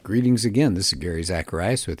Greetings again. This is Gary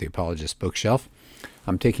Zacharias with the Apologist Bookshelf.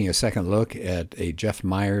 I'm taking a second look at a Jeff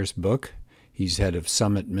Myers book. He's head of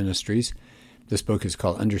Summit Ministries. This book is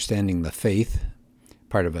called Understanding the Faith,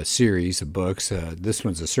 part of a series of books. This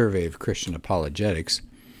one's a survey of Christian apologetics.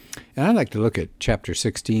 And I'd like to look at chapter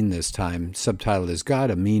 16 this time, subtitled, Is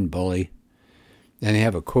God a Mean Bully? And they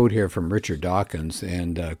have a quote here from Richard Dawkins.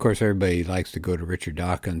 And, of course, everybody likes to go to Richard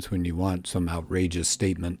Dawkins when you want some outrageous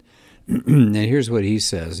statement. And here's what he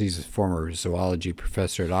says. He's a former zoology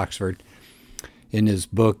professor at Oxford. In his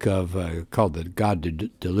book called The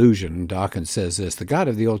God Delusion, Dawkins says this: the God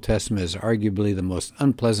of the Old Testament is arguably the most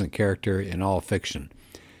unpleasant character in all fiction.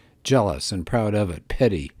 Jealous and proud of it,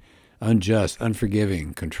 petty, unjust,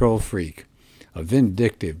 unforgiving, control freak, a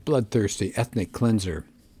vindictive, bloodthirsty ethnic cleanser,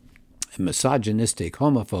 a misogynistic,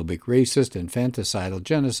 homophobic, racist, infanticidal,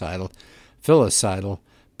 genocidal, filicidal,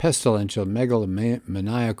 pestilential,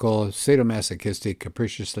 megalomaniacal, sadomasochistic,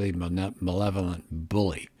 capriciously malevolent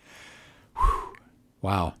bully. Whew.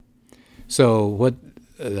 Wow. So what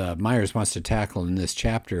Myers wants to tackle in this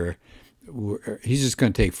chapter, he's just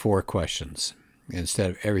going to take 4 questions instead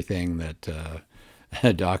of everything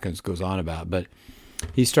that Dawkins goes on about. But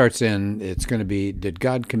he starts it's going to be, did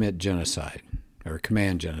God commit genocide or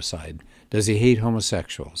command genocide? Does he hate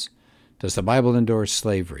homosexuals? Does the Bible endorse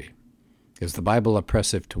slavery? Is the Bible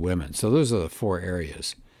oppressive to women? So those are the 4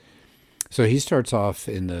 areas. So he starts off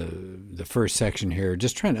in the first section here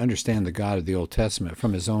just trying to understand the God of the Old Testament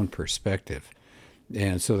from his own perspective.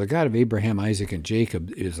 And so the God of Abraham, Isaac, and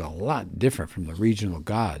Jacob is a lot different from the regional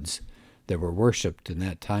gods that were worshipped in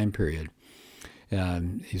that time period.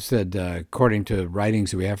 He said, according to writings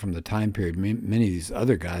that we have from the time period, many of these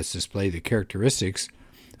other gods display the characteristics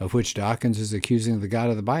of which Dawkins is accusing the God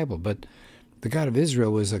of the Bible. But the God of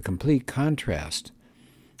Israel was a complete contrast.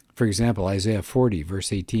 For example, Isaiah 40,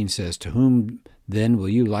 verse 18 says, to whom then will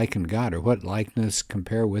you liken God, or what likeness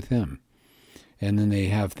compare with him? And then they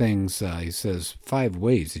have things, he says, 5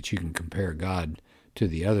 ways that you can compare God to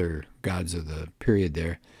the other gods of the period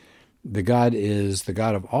there. The God is the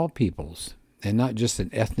God of all peoples, and not just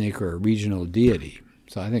an ethnic or a regional deity.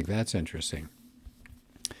 So I think that's interesting.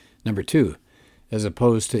 Number 2, as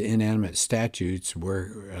opposed to inanimate statues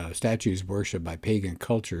worshipped by pagan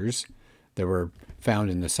cultures that were found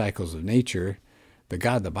in the cycles of nature, the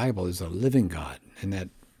God of the Bible is a living God. And that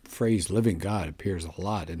phrase living God appears a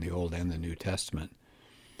lot in the Old and the New Testament.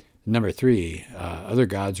 Number 3, other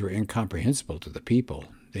gods were incomprehensible to the people.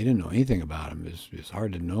 They didn't know anything about them. It was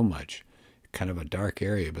hard to know much, kind of a dark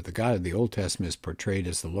area. But the God of the Old Testament is portrayed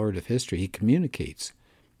as the Lord of history. He communicates,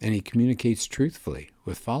 and he communicates truthfully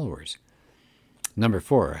with followers. Number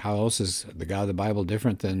 4, how else is the God of the Bible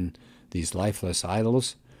different than these lifeless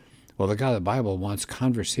idols? Well, the God of the Bible wants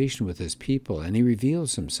conversation with his people, and he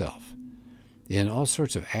reveals himself in all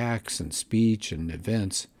sorts of acts and speech and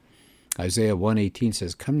events. Isaiah 1:18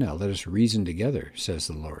 says, come now, let us reason together, says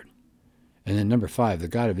the Lord. And then number 5, the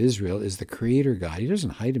God of Israel is the creator God. He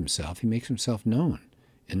doesn't hide himself. He makes himself known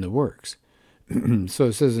in the works. So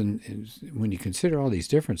it says, when you consider all these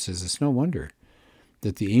differences, it's no wonder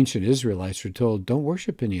that the ancient Israelites were told, don't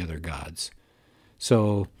worship any other gods.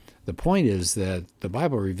 So the point is that the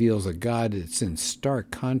Bible reveals a God that's in stark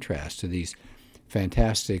contrast to these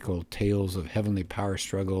fantastical tales of heavenly power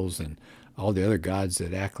struggles and all the other gods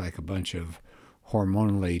that act like a bunch of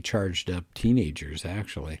hormonally charged up teenagers,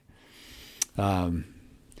 actually.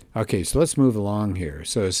 Okay, so let's move along here.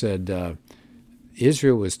 So it said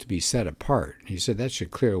Israel was to be set apart. He said that should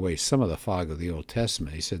clear away some of the fog of the Old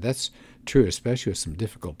Testament. He said that's true, especially with some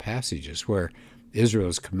difficult passages where Israel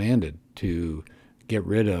is commanded to get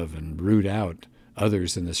rid of and root out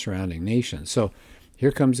others in the surrounding nations. So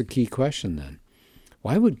here comes a key question then.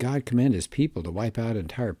 Why would God command his people to wipe out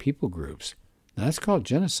entire people groups? Now, that's called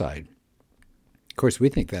genocide. Of course, we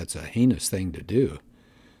think that's a heinous thing to do.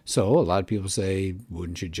 So a lot of people say,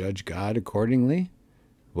 wouldn't you judge God accordingly,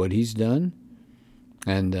 what he's done?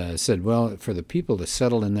 And said, well, for the people to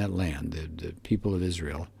settle in that land, the people of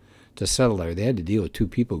Israel, to settle there, they had to deal with 2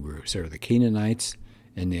 people groups. There were the Canaanites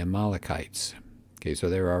and the Amalekites. Okay, so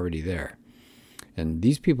they were already there. And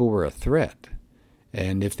these people were a threat.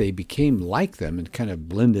 And if they became like them and kind of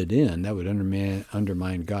blended in, that would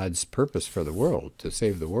undermine God's purpose for the world, to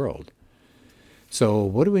save the world. So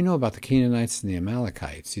what do we know about the Canaanites and the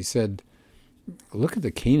Amalekites? He said, look at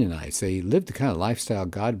the Canaanites. They lived the kind of lifestyle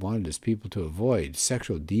God wanted his people to avoid: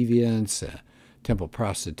 sexual deviance, temple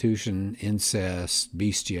prostitution, incest,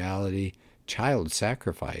 bestiality, child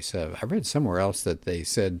sacrifice. I read somewhere else that they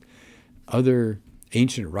said other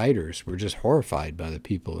ancient writers were just horrified by the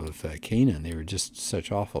people of Canaan. They were just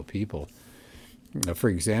such awful people. For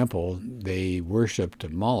example, they worshipped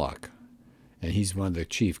Moloch, and he's one of the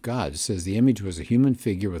chief gods. It says the image was a human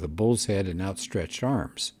figure with a bull's head and outstretched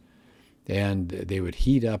arms. And they would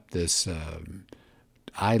heat up this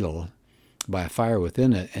idol by a fire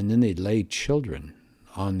within it, and then they'd lay children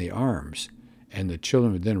on the arms, and the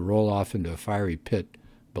children would then roll off into a fiery pit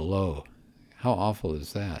below. How awful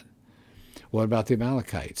is that? What about the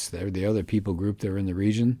Amalekites? They're the other people group that were in the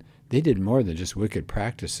region. They did more than just wicked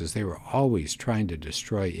practices. They were always trying to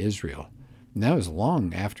destroy Israel. And that was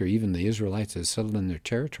long after even the Israelites had settled in their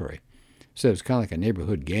territory. So it was kind of like a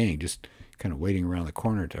neighborhood gang, just kind of waiting around the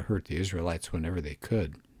corner to hurt the Israelites whenever they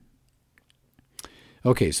could.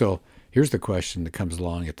 Okay, so here's the question that comes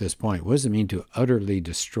along at this point. What does it mean to utterly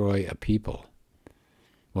destroy a people?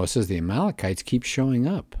 Well, it says the Amalekites keep showing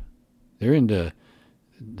up. They're into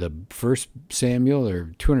the first Samuel,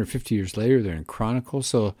 or 250 years later, they're in Chronicles,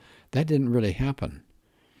 so that didn't really happen.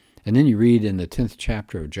 And then you read in the 10th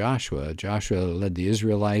chapter of Joshua, Joshua led the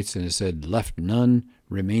Israelites, and it said, left none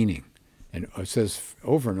remaining. And it says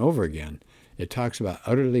over and over again, it talks about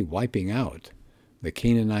utterly wiping out the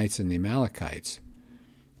Canaanites and the Amalekites.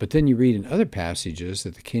 But then you read in other passages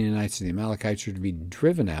that the Canaanites and the Amalekites are to be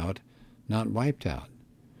driven out, not wiped out.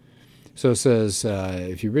 So it says,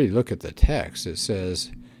 if you really look at the text, it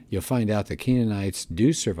says you'll find out the Canaanites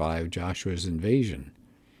do survive Joshua's invasion.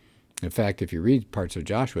 In fact, if you read parts of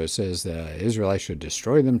Joshua, it says the Israelites should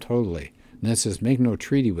destroy them totally. And then it says, make no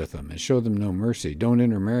treaty with them and show them no mercy. Don't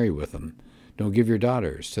intermarry with them. Don't give your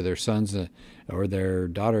daughters to their sons or their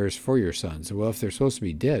daughters for your sons. Well, if they're supposed to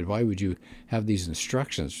be dead, why would you have these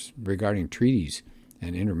instructions regarding treaties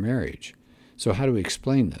and intermarriage? So how do we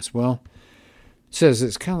explain this? Well, it says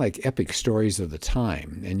it's kind of like epic stories of the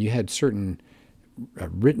time, and you had certain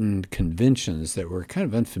written conventions that were kind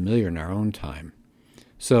of unfamiliar in our own time.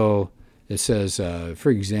 So it says,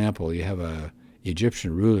 for example, you have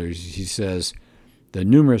Egyptian rulers. He says, the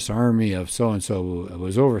numerous army of so-and-so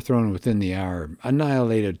was overthrown within the hour,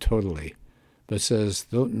 annihilated totally. But it says,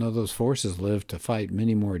 no, those forces lived to fight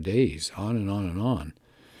many more days, on and on and on.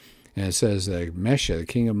 And it says, Mesha, the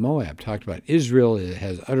king of Moab, talked about Israel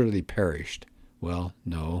has utterly perished. Well,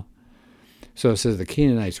 no. So it says the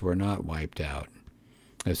Canaanites were not wiped out.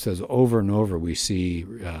 It says over and over we see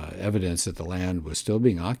evidence that the land was still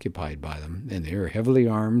being occupied by them, and they were heavily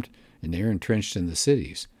armed, and they were entrenched in the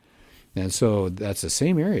cities. And so that's the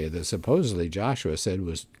same area that supposedly Joshua said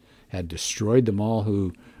had destroyed them all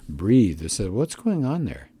who breathed. They said, what's going on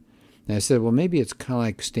there? And I said, well, maybe it's kind of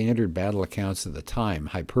like standard battle accounts of the time.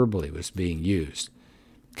 Hyperbole was being used.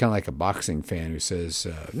 Kind of like a boxing fan who says,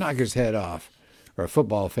 knock his head off. Or a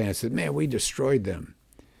football fan said, man, we destroyed them.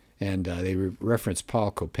 And they reference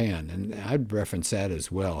Paul Copan, and I'd reference that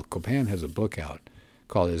as well. Copan has a book out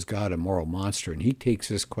called Is God a Moral Monster? And he takes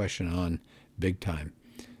this question on big time.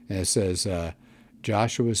 And it says,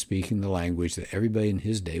 Joshua was speaking the language that everybody in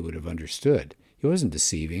his day would have understood. He wasn't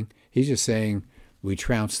deceiving. He's just saying, we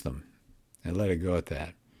trounced them, and let it go at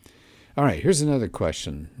that. All right, here's another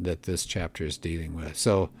question that this chapter is dealing with.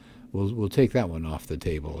 So we'll take that one off the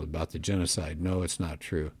table about the genocide. No, it's not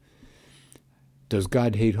true. Does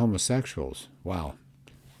God hate homosexuals? Wow,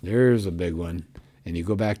 there's a big one. And you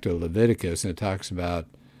go back to Leviticus, and it talks about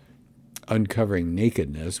uncovering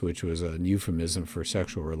nakedness, which was a euphemism for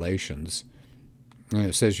sexual relations. And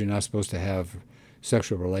it says you're not supposed to have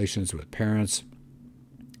sexual relations with parents,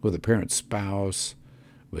 with a parent's spouse,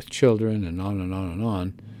 with children, and on and on and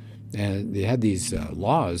on. And they had these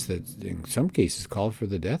laws that in some cases called for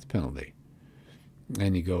the death penalty.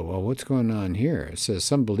 And you go, well, what's going on here? It says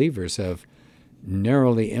some believers have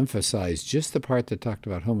narrowly emphasized just the part that talked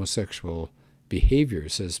about homosexual behavior.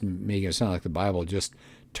 It says, making it sound like the Bible just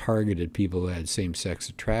targeted people who had same-sex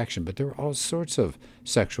attraction. But there were all sorts of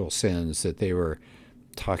sexual sins that they were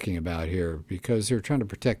talking about here because they're trying to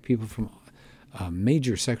protect people from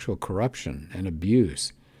major sexual corruption and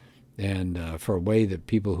abuse, and for a way that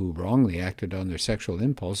people who wrongly acted on their sexual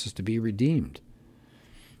impulses to be redeemed.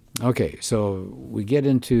 Okay, so we get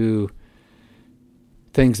into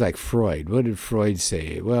things like Freud. What did Freud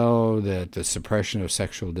say? Well, that the suppression of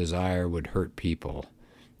sexual desire would hurt people.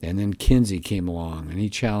 And then Kinsey came along, and he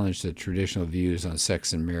challenged the traditional views on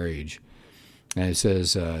sex and marriage. And it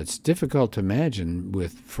says it's difficult to imagine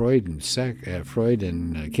with Freud and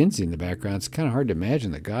Kinsey in the background. It's kind of hard to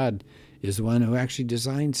imagine that God is the one who actually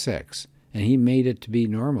designed sex, and he made it to be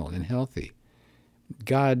normal and healthy.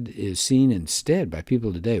 God is seen instead by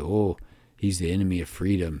people today, oh, he's the enemy of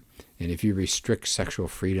freedom, and if you restrict sexual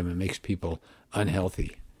freedom, it makes people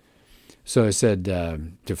unhealthy. So I said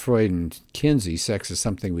to Freud and Kinsey, sex is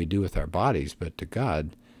something we do with our bodies, but to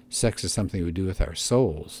God, sex is something we do with our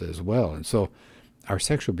souls as well. And so our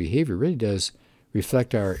sexual behavior really does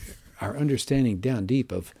reflect our understanding down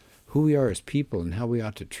deep of who we are as people and how we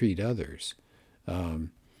ought to treat others. The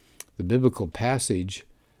biblical passage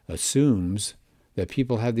assumes that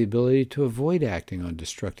people have the ability to avoid acting on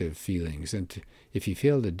destructive feelings. And if you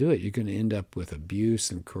fail to do it, you're going to end up with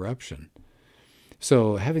abuse and corruption.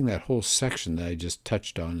 So having that whole section that I just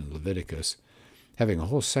touched on in Leviticus, having a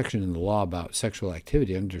whole section in the law about sexual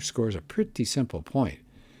activity underscores a pretty simple point.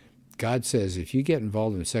 God says if you get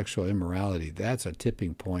involved in sexual immorality, that's a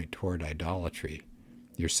tipping point toward idolatry.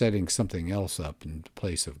 You're setting something else up in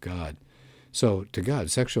place of God. So to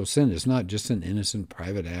God, sexual sin is not just an innocent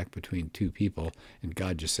private act between two people, and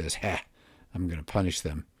God just says, I'm going to punish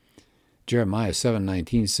them. Jeremiah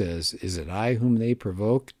 7:19 says, "Is it I whom they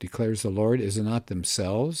provoke, declares the Lord? Is it not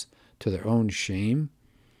themselves to their own shame?"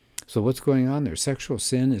 So what's going on there? Sexual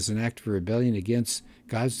sin is an act of rebellion against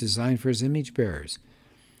God's design for his image bearers.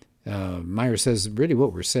 Meyer says, really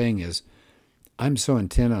what we're saying is, I'm so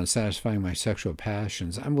intent on satisfying my sexual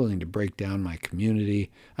passions, I'm willing to break down my community.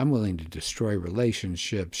 I'm willing to destroy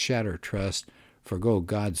relationships, shatter trust, forgo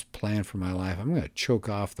God's plan for my life. I'm going to choke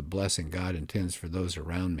off the blessing God intends for those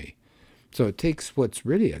around me. So it takes what's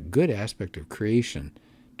really a good aspect of creation,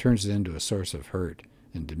 turns it into a source of hurt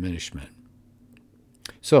and diminishment.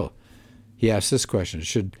 So he asks this question: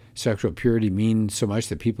 should sexual purity mean so much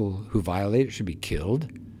that people who violate it should be killed?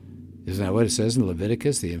 Isn't that what it says in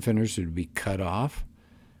Leviticus? The infanters would be cut off.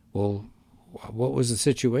 Well, what was the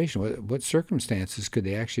situation? What circumstances could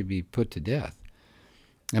they actually be put to death?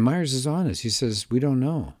 And Myers is honest. He says, we don't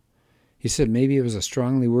know. He said maybe it was a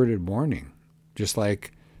strongly worded warning, just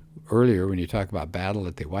like earlier when you talk about battle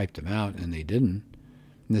that they wiped them out, and they didn't.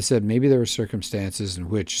 And they said maybe there were circumstances in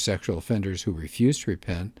which sexual offenders who refused to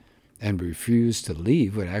repent and refused to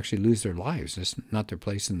leave would actually lose their lives. It's not their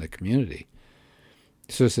place in the community.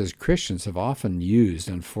 So it says Christians have often used,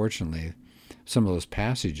 unfortunately, some of those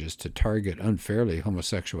passages to target unfairly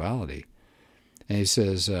homosexuality. And he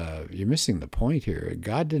says, you're missing the point here.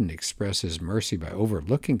 God didn't express his mercy by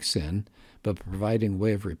overlooking sin, but providing a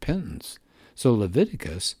way of repentance. So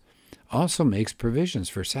Leviticus also makes provisions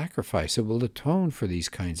for sacrifice that will atone for these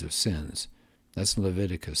kinds of sins. That's in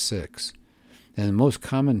Leviticus 6. And the most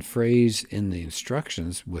common phrase in the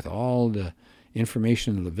instructions with all the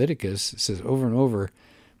information in Leviticus says over and over,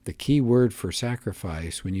 the key word for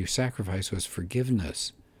sacrifice, when you sacrifice, was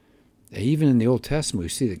forgiveness. Even in the Old Testament, we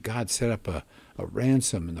see that God set up a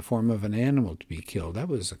ransom in the form of an animal to be killed. That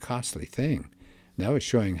was a costly thing. And that was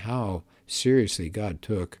showing how seriously God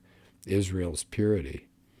took Israel's purity.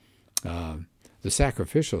 The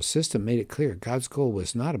sacrificial system made it clear God's goal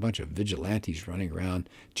was not a bunch of vigilantes running around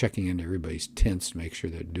checking into everybody's tents to make sure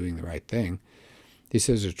they're doing the right thing. He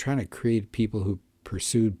says they're trying to create people who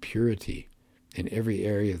pursued purity in every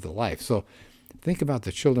area of the life. So think about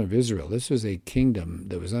the children of Israel. This was a kingdom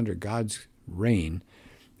that was under God's reign.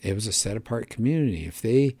 It was a set-apart community. If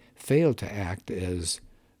they failed to act as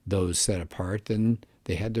those set apart, then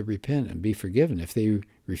they had to repent and be forgiven. If they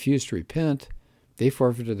refused to repent, they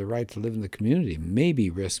forfeited the right to live in the community, maybe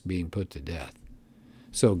risk being put to death.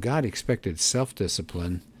 So God expected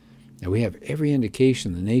self-discipline, and we have every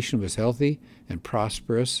indication the nation was healthy and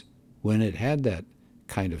prosperous when it had that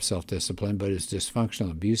kind of self-discipline, but it's dysfunctional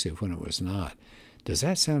and abusive when it was not. Does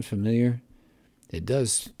that sound familiar? It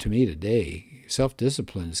does to me today.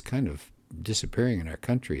 Self-discipline is kind of disappearing in our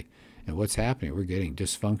country. And what's happening? We're getting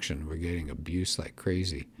dysfunction. We're getting abuse like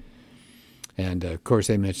crazy. And, of course,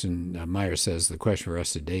 they mentioned, Meyer says, the question for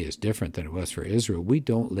us today is different than it was for Israel. We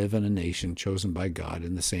don't live in a nation chosen by God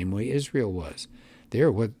in the same way Israel was.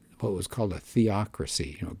 They're what was called a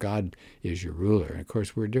theocracy. God is your ruler. And, of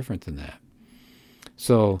course, we're different than that.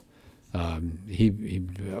 So he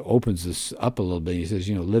opens this up a little bit. He says,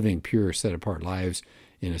 living pure, set-apart lives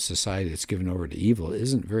in a society that's given over to evil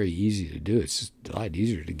isn't very easy to do. It's just a lot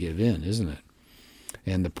easier to give in, isn't it?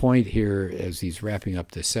 And the point here, as he's wrapping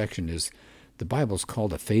up this section, is the Bible's call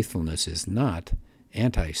to faithfulness is not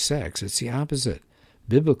anti-sex. It's the opposite.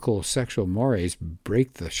 Biblical sexual mores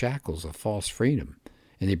break the shackles of false freedom,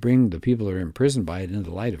 and they bring the people who are imprisoned by it into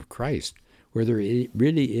the light of Christ, where there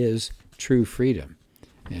really is true freedom.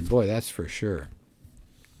 And boy, that's for sure.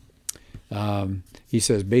 He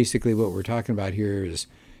says basically what we're talking about here is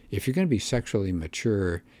if you're going to be sexually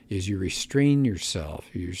mature, is you restrain yourself.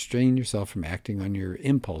 You restrain yourself from acting on your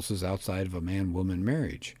impulses outside of a man-woman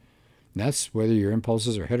marriage. And that's whether your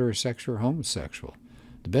impulses are heterosexual or homosexual.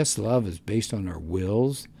 The best love is based on our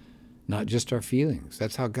wills, not just our feelings.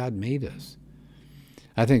 That's how God made us.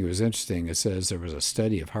 I think it was interesting. It says there was a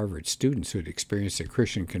study of Harvard students who had experienced a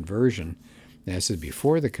Christian conversion. And it said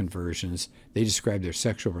before the conversions, they described their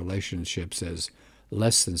sexual relationships as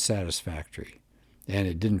less than satisfactory, and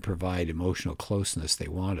it didn't provide emotional closeness they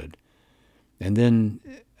wanted. And then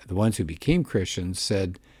the ones who became Christians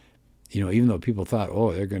said, even though people thought,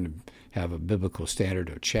 they're going to have a biblical standard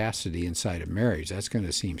of chastity inside of marriage, that's going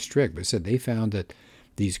to seem strict, but said they found that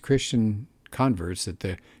these Christian converts, that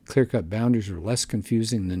the clear-cut boundaries were less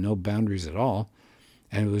confusing than no boundaries at all,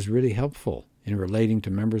 and it was really helpful in relating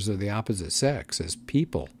to members of the opposite sex as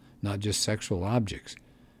people, not just sexual objects.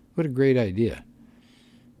 What a great idea.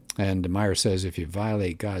 And Meyer says if you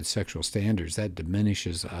violate God's sexual standards, that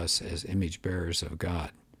diminishes us as image bearers of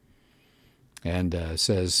God. And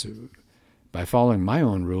says, by following my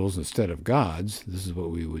own rules instead of God's, this is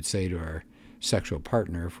what we would say to our sexual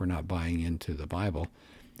partner if we're not buying into the Bible,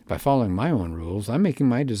 by following my own rules, I'm making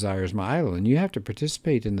my desires my idol, and you have to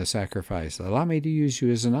participate in the sacrifice. Allow me to use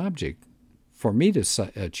you as an object for me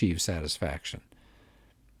to achieve satisfaction.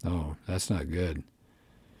 Oh, that's not good.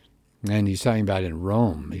 And he's talking about in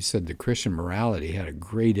Rome, he said the Christian morality had a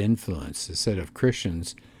great influence. Instead of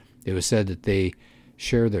Christians, it was said that they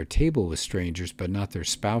share their table with strangers, but not their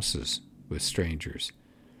spouses with strangers.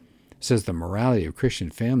 It says the morality of Christian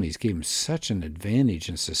families gave them such an advantage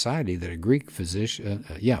in society that a Greek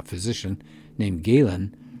physician named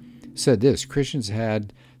Galen said this: Christians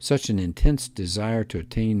had such an intense desire to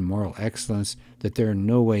attain moral excellence that they're in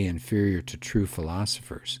no way inferior to true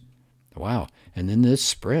philosophers. Wow. And then this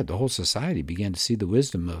spread. The whole society began to see the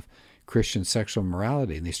wisdom of Christian sexual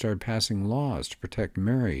morality, and they started passing laws to protect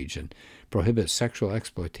marriage and prohibit sexual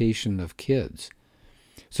exploitation of kids.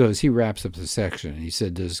 So as he wraps up the section, he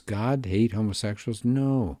said, does God hate homosexuals?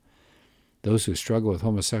 No. Those who struggle with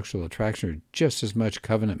homosexual attraction are just as much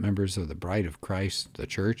covenant members of the bride of Christ, the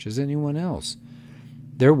church, as anyone else.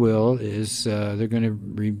 Their will is they're going to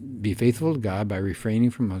be faithful to God by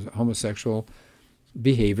refraining from homosexual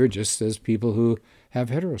behavior, just as people who have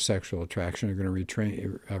heterosexual attraction are going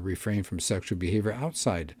to refrain from sexual behavior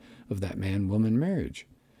outside of that man-woman marriage.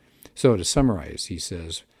 So to summarize, he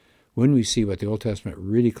says, when we see what the Old Testament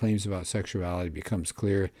really claims about sexuality, it becomes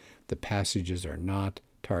clear the passages are not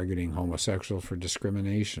targeting homosexuals for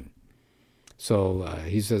discrimination. So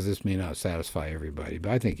he says this may not satisfy everybody,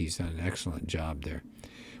 but I think he's done an excellent job there.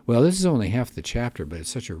 Well, this is only half the chapter, but it's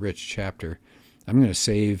such a rich chapter. I'm going to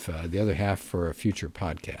save the other half for a future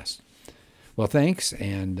podcast. Well, thanks,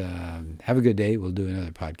 and have a good day. We'll do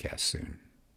another podcast soon.